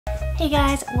Hey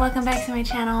guys, welcome back to my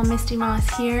channel. Misty Moss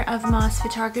here of Moss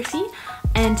Photography,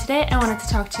 and today I wanted to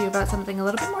talk to you about something a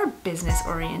little bit more business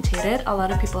orientated. A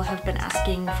lot of people have been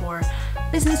asking for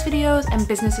business videos and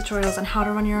business tutorials on how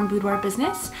to run your own boudoir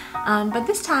business, but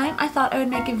this time I thought I would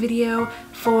make a video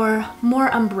for more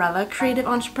umbrella creative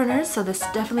entrepreneurs. So this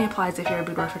definitely applies if you're a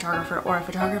boudoir photographer or a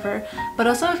photographer, but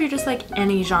also if you're just like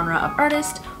any genre of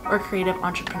artist or creative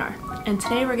entrepreneur. And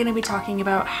today we're going to be talking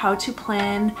about how to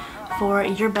plan for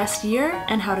your best year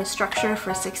and how to structure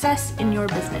for success in your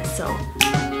business. So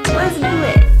let's do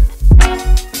it!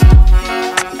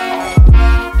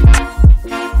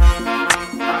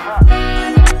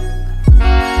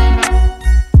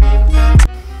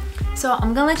 So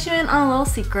I'm gonna let you in on a little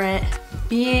secret.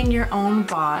 Being your own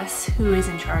boss who is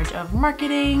in charge of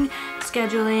marketing,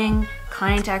 scheduling,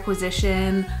 client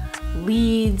acquisition,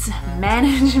 leads,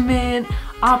 management,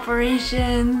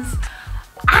 operations,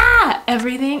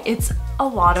 everything, it's a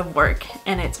lot of work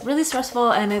and it's really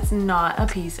stressful and it's not a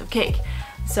piece of cake.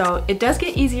 So it does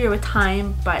get easier with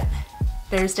time, but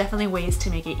there's definitely ways to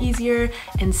make it easier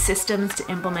and systems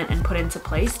to implement and put into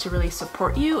place to really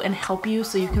support you and help you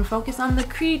so you can focus on the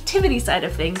creativity side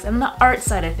of things and the art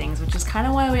side of things, which is kind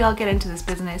of why we all get into this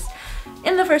business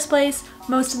in the first place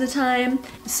most of the time.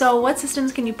 So what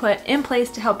systems can you put in place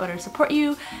to help better support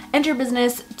you and your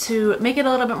business to make it a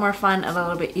little bit more fun and a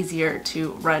little bit easier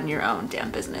to run your own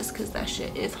damn business, because that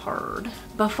shit is hard.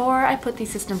 Before I put these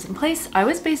systems in place, I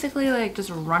was basically like just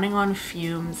running on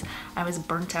fumes. I was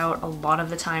burnt out a lot of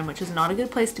the time, which is not a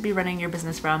good place to be running your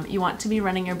business from. You want to be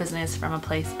running your business from a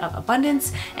place of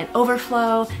abundance and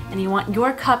overflow, and you want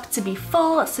your cup to be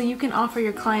full so you can offer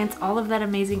your clients all of that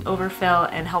amazing overfill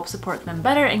and help support them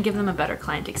better and give them a better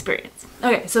client experience.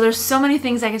 Okay, so there's so many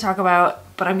things I can talk about,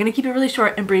 but I'm gonna keep it really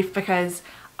short and brief because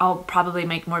I'll probably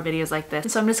make more videos like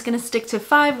this. So I'm just gonna stick to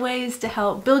 5 ways to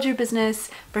help build your business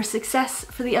for success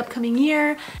for the upcoming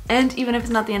year. And even if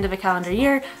it's not the end of a calendar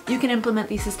year, you can implement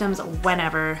these systems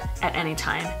whenever, at any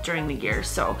time during the year.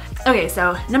 So, okay,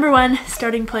 so number 1,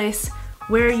 starting place,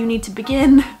 where you need to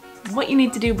begin, what you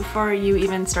need to do before you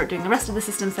even start doing the rest of the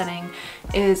system setting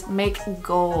is make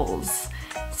goals.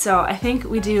 So I think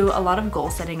we do a lot of goal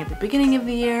setting at the beginning of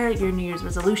the year, your New Year's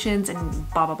resolutions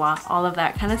and blah, blah, blah, all of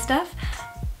that kind of stuff.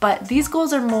 But these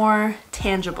goals are more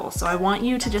tangible. So I want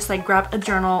you to just like grab a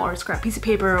journal or a scrap piece of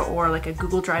paper or like a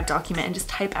Google Drive document and just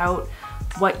type out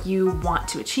what you want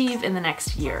to achieve in the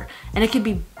next year. And it could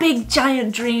be big,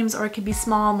 giant dreams, or it could be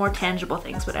small, more tangible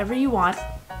things, whatever you want.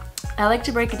 I like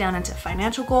to break it down into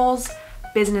financial goals,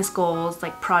 business goals,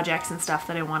 like projects and stuff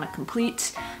that I want to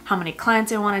complete, how many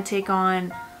clients I want to take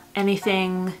on,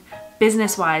 anything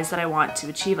business-wise that I want to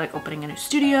achieve, like opening a new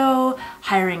studio,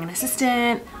 hiring an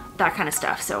assistant, that kind of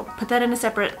stuff. So put that in a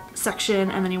separate section,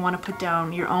 and then you want to put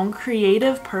down your own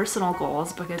creative personal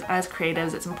goals, because as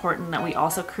creatives it's important that we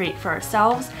also create for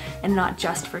ourselves and not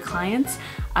just for clients.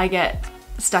 I get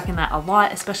stuck in that a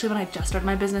lot, especially when I just started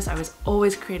my business. I was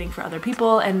always creating for other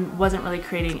people and wasn't really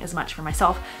creating as much for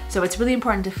myself. So it's really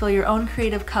important to fill your own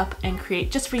creative cup and create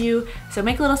just for you. So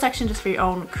make a little section just for your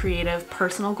own creative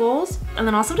personal goals, and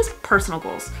then also just personal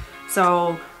goals.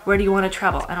 So where do you want to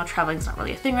travel? I know traveling is not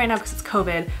really a thing right now because it's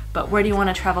COVID, but where do you want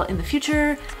to travel in the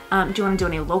future? Do you want to do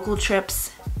any local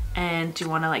trips? And do you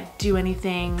want to like do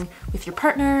anything with your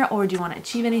partner, or do you want to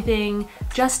achieve anything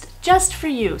just for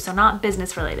you? So not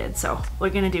business related. So we're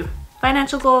gonna do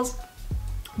financial goals,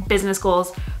 business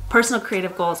goals, personal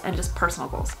creative goals, and just personal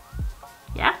goals.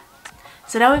 Yeah?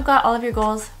 So now we've got all of your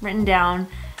goals written down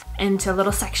into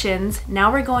little sections. Now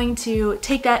we're going to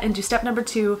take that and do step number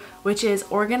 2, which is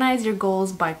organize your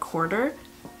goals by quarter.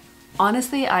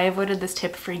 Honestly, I avoided this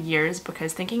tip for years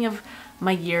because thinking of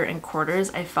my year in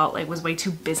quarters I felt like was way too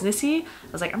businessy.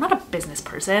 I was like, I'm not a business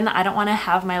person. I don't want to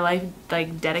have my life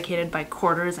like dedicated by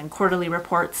quarters and quarterly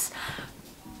reports.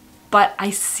 But I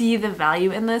see the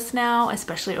value in this now,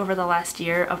 especially over the last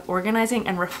year, of organizing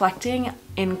and reflecting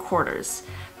in quarters.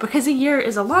 Because a year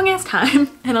is a long ass time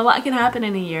and a lot can happen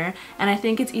in a year, and I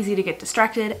think it's easy to get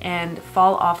distracted and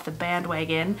fall off the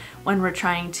bandwagon when we're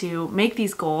trying to make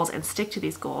these goals and stick to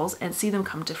these goals and see them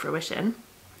come to fruition.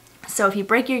 So if you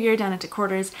break your year down into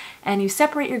quarters and you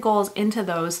separate your goals into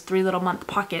those 3 little month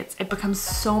pockets, it becomes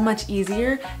so much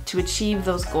easier to achieve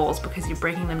those goals because you're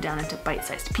breaking them down into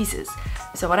bite-sized pieces.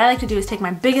 So what I like to do is take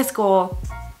my biggest goal,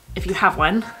 if you have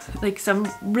one, like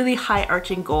some really high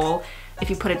arching goal, if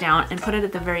you put it down, and put it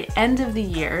at the very end of the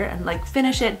year and like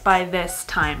finish it by this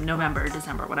time, November,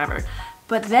 December, whatever.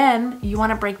 But then you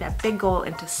want to break that big goal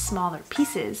into smaller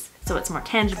pieces so it's more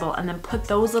tangible, and then put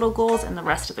those little goals in the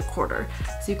rest of the quarter.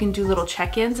 So you can do little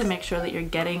check-ins and make sure that you're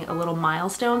getting a little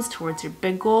milestones towards your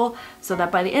big goal, so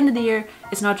that by the end of the year,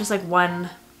 it's not just like one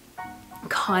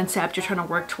concept you're trying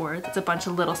to work towards, it's a bunch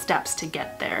of little steps to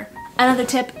get there. Another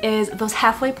tip is those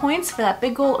halfway points for that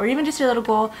big goal, or even just your little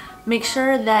goal, make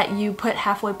sure that you put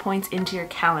halfway points into your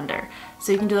calendar.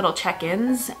 So you can do little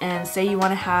check-ins, and say you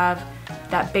want to have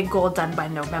that big goal done by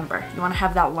November. You want to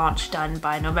have that launch done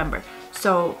by November.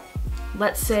 So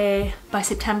let's say by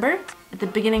September, at the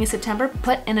beginning of September,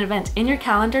 put an event in your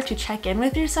calendar to check in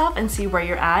with yourself and see where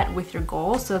you're at with your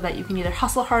goal, so that you can either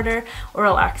hustle harder or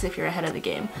relax if you're ahead of the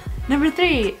game. Number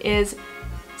 3 is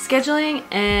scheduling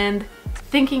and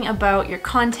thinking about your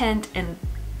content in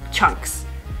chunks.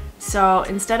 So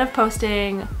instead of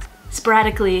posting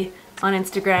sporadically on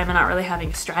Instagram and not really having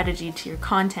a strategy to your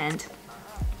content,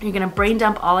 you're gonna brain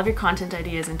dump all of your content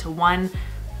ideas into one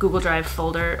Google Drive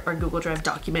folder or Google Drive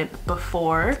document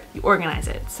before you organize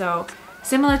it. So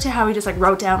similar to how we just like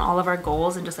wrote down all of our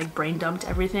goals and just like brain dumped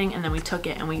everything, and then we took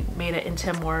it and we made it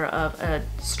into more of a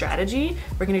strategy,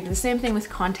 we're gonna do the same thing with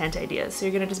content ideas. So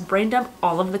you're gonna just brain dump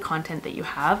all of the content that you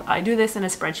have. I do this in a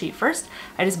spreadsheet first.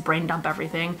 I just brain dump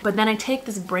everything, but then I take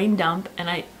this brain dump and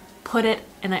I put it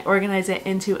and I organize it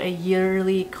into a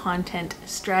yearly content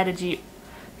strategy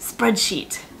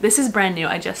spreadsheet. This is brand new.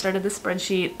 I just started this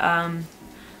spreadsheet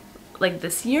like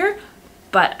this year,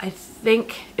 but I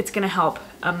think it's gonna help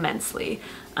immensely.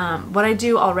 What I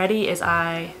do already is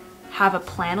I have a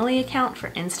Planoly account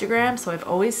for Instagram, so I've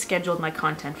always scheduled my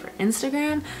content for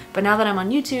Instagram, but now that I'm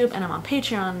on YouTube and I'm on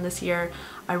Patreon this year,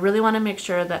 I really want to make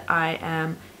sure that I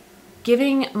am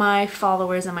giving my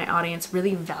followers and my audience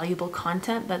really valuable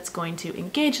content that's going to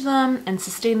engage them and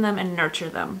sustain them and nurture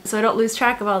them. So I don't lose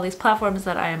track of all these platforms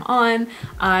that I am on,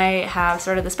 I have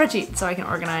started the spreadsheet so I can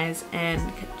organize and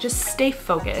just stay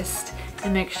focused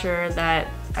and make sure that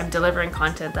I'm delivering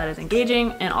content that is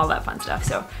engaging and all that fun stuff.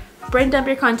 So brain dump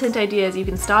your content ideas. You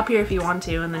can stop here if you want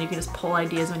to, and then you can just pull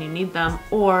ideas when you need them,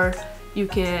 or you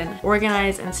can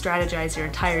organize and strategize your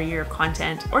entire year of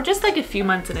content, or just like a few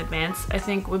months in advance, I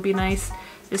think would be nice,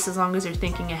 just as long as you're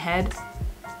thinking ahead.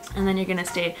 And then you're gonna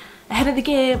stay ahead of the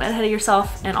game, ahead of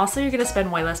yourself, and also you're gonna spend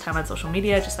way less time on social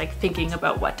media just like thinking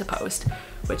about what to post,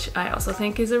 which I also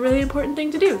think is a really important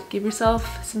thing to do. Give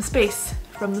yourself some space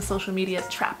from the social media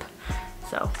trap.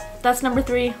 So that's number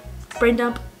 3, brain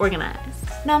dump, organize.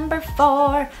 Number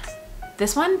 4,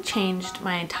 this one changed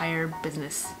my entire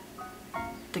business.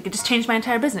 Like, it just changed my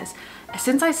entire business.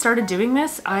 Since I started doing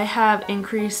this, I have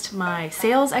increased my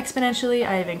sales exponentially.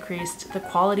 I have increased the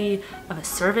quality of a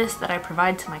service that I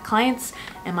provide to my clients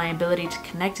and my ability to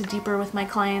connect deeper with my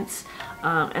clients.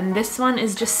 And this one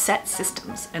is just set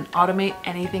systems and automate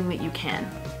anything that you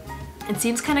can. It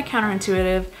seems kind of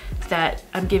counterintuitive that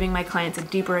I'm giving my clients a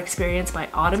deeper experience by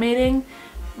automating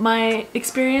my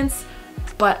experience,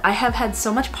 but I have had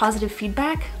so much positive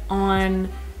feedback on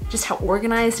just how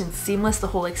organized and seamless the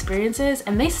whole experience is,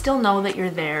 and they still know that you're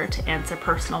there to answer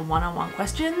personal one-on-one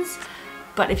questions.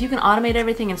 But if you can automate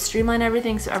everything and streamline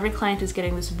everything so every client is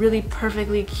getting this really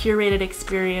perfectly curated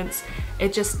experience,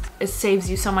 it saves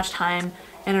you so much time,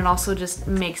 and it also just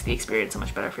makes the experience so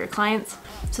much better for your clients.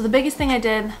 So the biggest thing I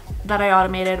did that I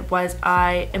automated was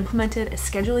I implemented a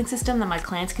scheduling system that my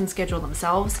clients can schedule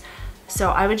themselves.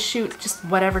 So I would shoot just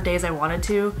whatever days I wanted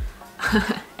to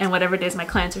and whatever days my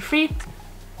clients are free.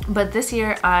 But this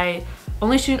year I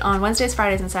only shoot on Wednesdays,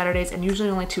 Fridays, and Saturdays, and usually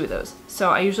only 2 of those.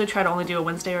 So I usually try to only do a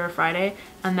Wednesday or a Friday,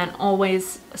 and then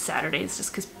always Saturdays,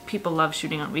 just because people love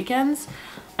shooting on weekends.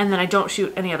 And then I don't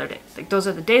shoot any other day. Like, those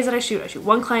are the days that I shoot. I shoot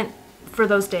one client for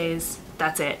those days.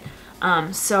 That's it.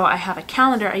 So I have a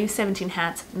calendar. I use 17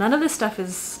 Hats. None of this stuff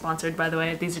is sponsored, by the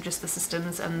way. These are just the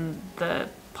systems and the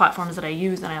platforms that I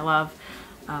use and I love.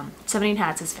 17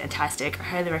 Hats is fantastic. I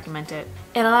highly recommend it.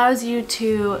 It allows you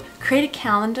to create a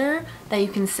calendar that you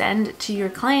can send to your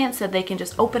clients that they can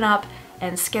just open up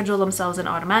and schedule themselves in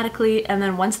automatically, and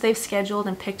then once they've scheduled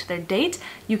and picked their date,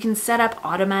 you can set up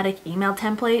automatic email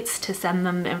templates to send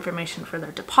them the information for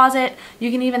their deposit. You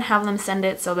can even have them send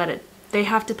it so that they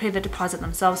have to pay the deposit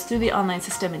themselves through the online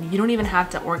system, and you don't even have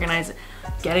to organize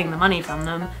getting the money from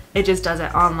them. It just does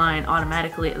it online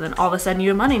automatically, and then all of a sudden you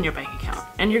have money in your bank account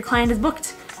and your client is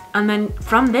booked. And then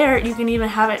from there you can even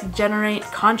have it generate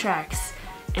contracts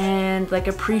and like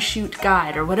a pre-shoot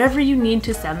guide or whatever you need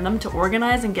to send them to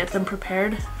organize and get them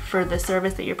prepared for the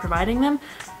service that you're providing them.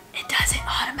 It does it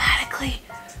automatically.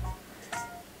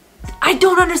 I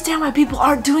don't understand why people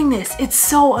aren't doing this. It's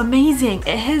so amazing.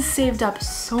 It has saved up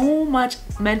so much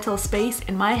mental space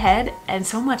in my head and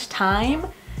so much time.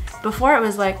 Before it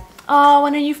was like, oh,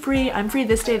 when are you free? I'm free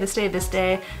this day, this day, this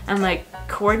day. And like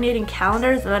coordinating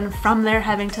calendars, and then from there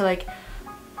having to like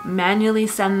manually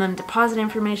send them deposit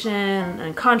information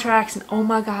and contracts, and oh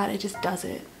my God, it just does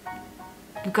it.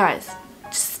 You guys,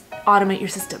 just automate your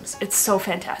systems. It's so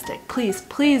fantastic. Please,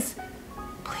 please,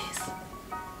 please,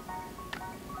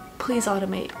 please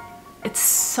automate. It's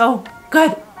so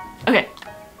good. Okay,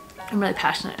 I'm really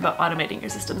passionate about automating your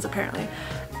systems apparently.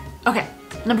 Okay,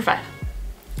 number 5.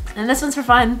 And this one's for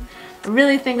fun. I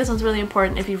really think this one's really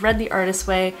important. If you've read The Artist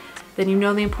Way, then you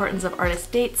know the importance of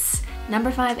artist dates. Number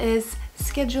 5 is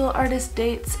schedule artist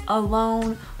dates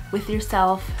alone with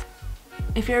yourself.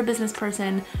 If you're a business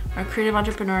person or a creative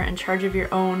entrepreneur in charge of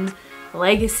your own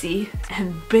legacy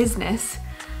and business,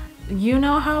 you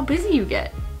know how busy you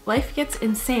get. Life gets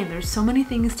insane. There's so many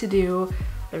things to do.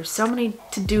 There's so many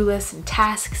to-do lists and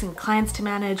tasks and clients to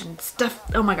manage and stuff.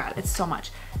 Oh my God, it's so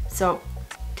much. So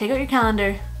take out your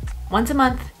calendar once a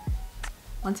month,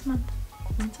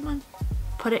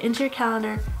 put it into your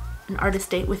calendar, an artist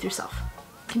date with yourself.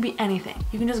 It can be anything.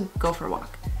 You can just go for a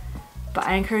walk. But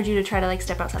I encourage you to try to like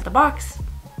step outside the box,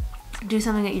 do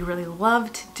something that you really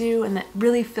love to do and that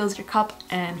really fills your cup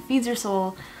and feeds your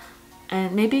soul.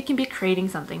 And maybe it can be creating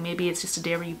something. Maybe it's just a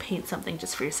day where you paint something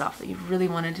just for yourself that you've really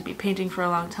wanted to be painting for a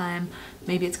long time.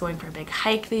 Maybe it's going for a big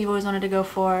hike that you've always wanted to go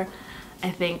for. I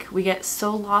think we get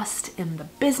so lost in the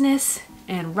business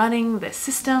and running the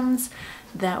systems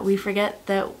that we forget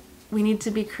that we need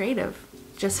to be creative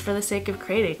just for the sake of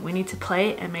creating. We need to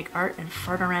play and make art and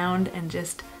fart around and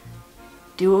just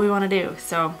do what we want to do.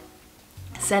 So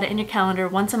set it in your calendar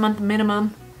once a month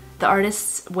minimum. The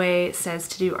Artist's Way says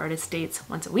to do artist dates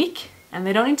once a week, and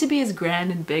they don't need to be as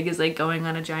grand and big as like going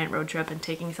on a giant road trip and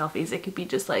taking selfies. It could be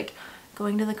just like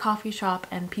going to the coffee shop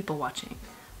and people watching,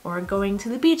 or going to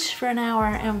the beach for an hour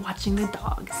and watching the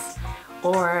dogs,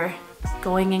 or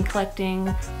going and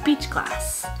collecting beach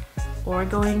glass, or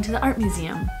going to the art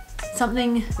museum.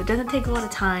 Something that doesn't take a lot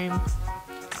of time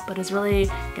but is really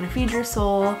gonna feed your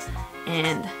soul.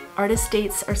 And artist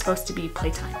dates are supposed to be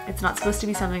playtime. It's not supposed to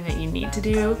be something that you need to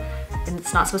do, and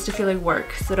it's not supposed to feel like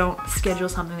work. So don't schedule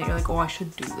something that you're like, oh, I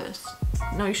should do this.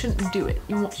 No, you shouldn't do it.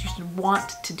 You should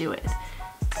want to do it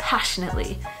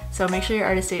passionately. So make sure your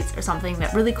artist dates are something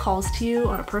that really calls to you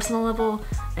on a personal level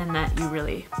and that you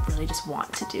really, really just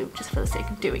want to do just for the sake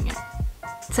of doing it.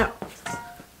 So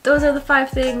those are the 5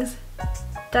 things.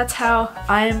 That's how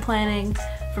I am planning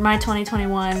for my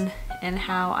 2021 and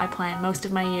how I plan most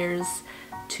of my years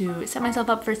to set myself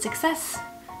up for success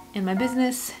in my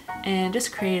business and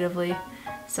just creatively.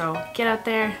 So get out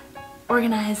there,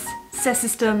 organize, set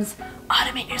systems,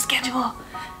 automate your schedule,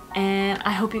 and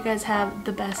I hope you guys have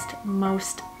the best,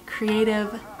 most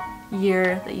creative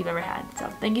year that you've ever had. So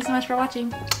thank you so much for watching.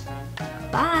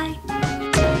 Bye!